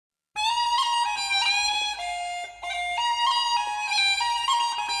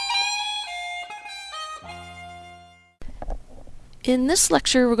In this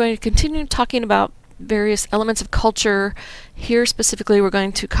lecture, we're going to continue talking about various elements of culture. Here specifically, we're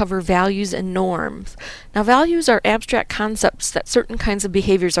going to cover values and norms. Now, values are abstract concepts that certain kinds of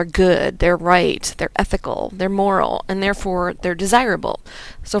behaviors are good, they're right, they're ethical, they're moral, and therefore they're desirable.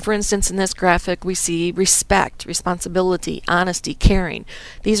 So for instance, in this graphic, we see respect, responsibility, honesty, caring.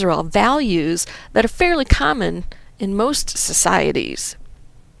 These are all values that are fairly common in most societies.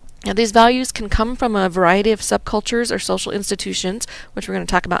 Now, these values can come from a variety of subcultures or social institutions, which we're going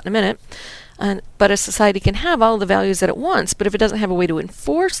to talk about in a minute. But a society can have all of the values at once, but if it doesn't have a way to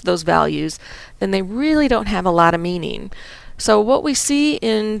enforce those values, then they really don't have a lot of meaning. So what we see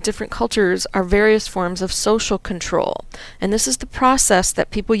in different cultures are various forms of social control. And this is the process that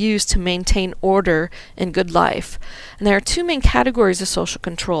people use to maintain order in good life. And there are two main categories of social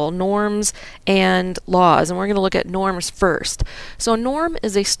control, norms and laws. And we're going to look at norms first. So a norm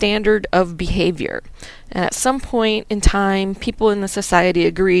is a standard of behavior. And at some point in time, people in the society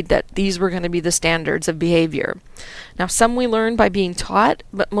agreed that these were going to be the standards of behavior. Now, some we learn by being taught,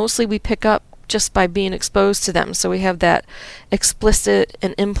 but mostly we pick up just by being exposed to them. So we have that explicit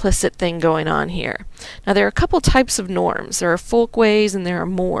and implicit thing going on here. Now, there are a couple types of norms. There are folkways and there are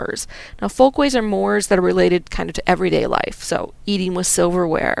mores. Now, folkways are mores that are related kind of to everyday life. So eating with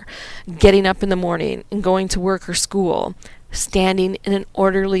silverware, getting up in the morning and going to work or school, standing in an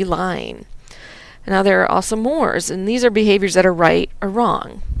orderly line. Now, there are also mores, and these are behaviors that are right or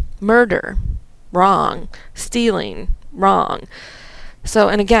wrong. Murder, wrong. Stealing, wrong. So,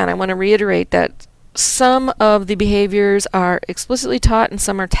 and again, I want to reiterate that some of the behaviors are explicitly taught and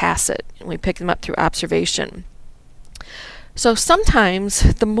some are tacit, and we pick them up through observation. So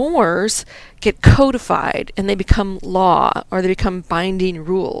sometimes the mores get codified and they become law or they become binding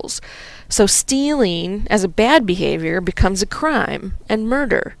rules. So stealing as a bad behavior becomes a crime, and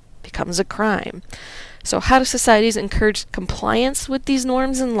murder becomes a crime. So how do societies encourage compliance with these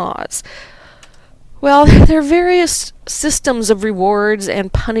norms and laws? Well, there are various systems of rewards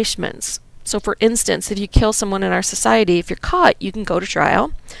and punishments. So for instance, if you kill someone in our society, if you're caught, you can go to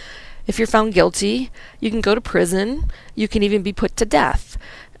trial. If you're found guilty, you can go to prison. You can even be put to death.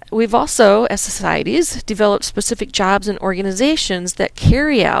 We've also, as societies, developed specific jobs and organizations that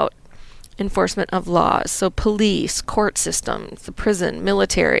carry out enforcement of laws. So police, court systems, the prison,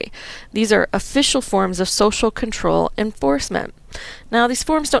 military. These are official forms of social control enforcement. Now, these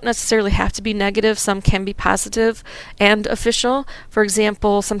forms don't necessarily have to be negative. Some can be positive and official. For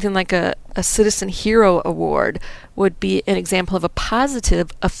example, something like a Citizen Hero Award would be an example of a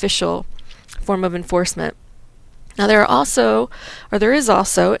positive official form of enforcement. Now, there is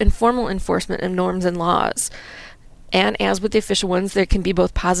also informal enforcement of norms and laws. And as with the official ones, there can be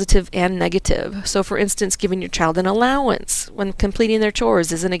both positive and negative. So for instance, giving your child an allowance when completing their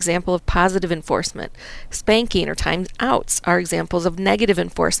chores is an example of positive enforcement. Spanking or time outs are examples of negative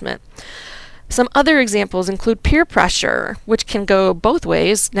enforcement. Some other examples include peer pressure, which can go both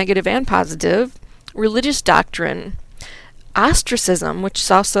ways, negative and positive. Religious doctrine. Ostracism, which is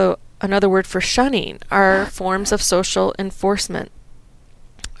also another word for shunning, are forms of social enforcement.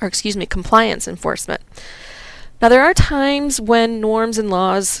 Compliance enforcement. Now, there are times when norms and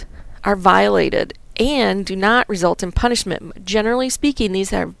laws are violated and do not result in punishment. Generally speaking,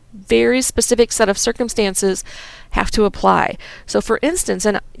 these are very specific set of circumstances have to apply. So for instance,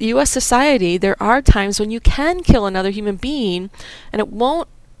 in U.S. society, there are times when you can kill another human being and it won't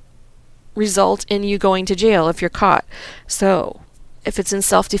result in you going to jail if you're caught. So if it's in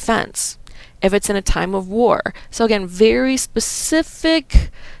self-defense, if it's in a time of war. So again, very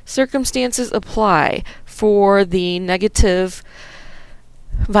specific circumstances apply for the negative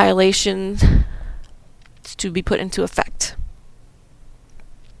violation to be put into effect.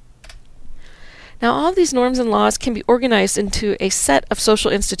 Now, all of these norms and laws can be organized into a set of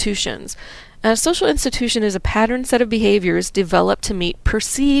social institutions. And a social institution is a pattern set of behaviors developed to meet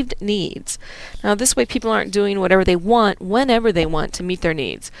perceived needs. Now, this way people aren't doing whatever they want whenever they want to meet their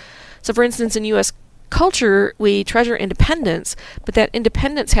needs. So for instance, in U.S. culture, we treasure independence, but that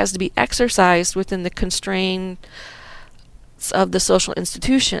independence has to be exercised within the constraints of the social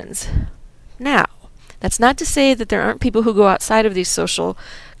institutions. Now, that's not to say that there aren't people who go outside of these social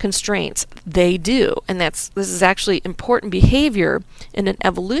constraints. They do, and this is actually important behavior in an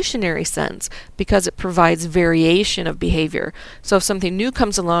evolutionary sense because it provides variation of behavior. So if something new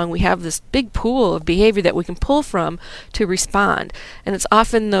comes along, we have this big pool of behavior that we can pull from to respond. And it's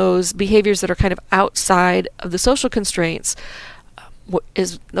often those behaviors that are kind of outside of the social constraints.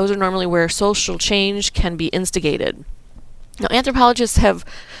 Those are normally where social change can be instigated. Now, anthropologists have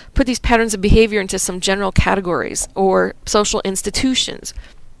put these patterns of behavior into some general categories or social institutions.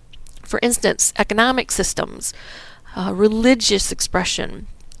 For instance, economic systems religious expression,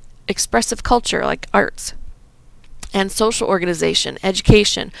 expressive culture like arts, and social organization,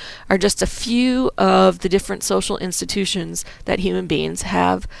 education, are just a few of the different social institutions that human beings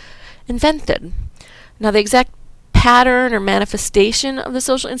have invented. Now, the exact pattern or manifestation of the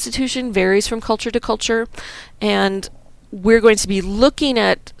social institution varies from culture to culture, and we're going to be looking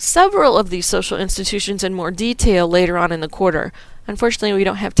at several of these social institutions in more detail later on in the quarter. Unfortunately, we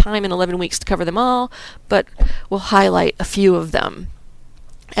don't have time in 11 weeks to cover them all, but we'll highlight a few of them.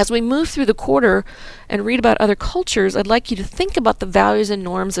 As we move through the quarter and read about other cultures, I'd like you to think about the values and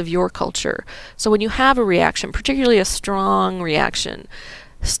norms of your culture. So when you have a reaction, particularly a strong reaction,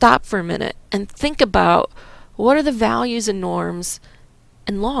 stop for a minute and think about what are the values and norms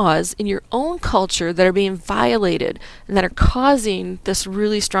and laws in your own culture that are being violated and that are causing this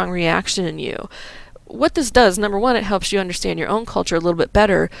really strong reaction in you. What this does, number one, it helps you understand your own culture a little bit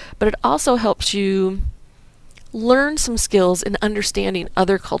better, but it also helps you learn some skills in understanding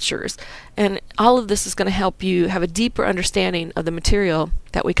other cultures. And all of this is going to help you have a deeper understanding of the material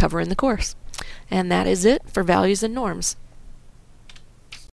that we cover in the course. And that is it for values and norms.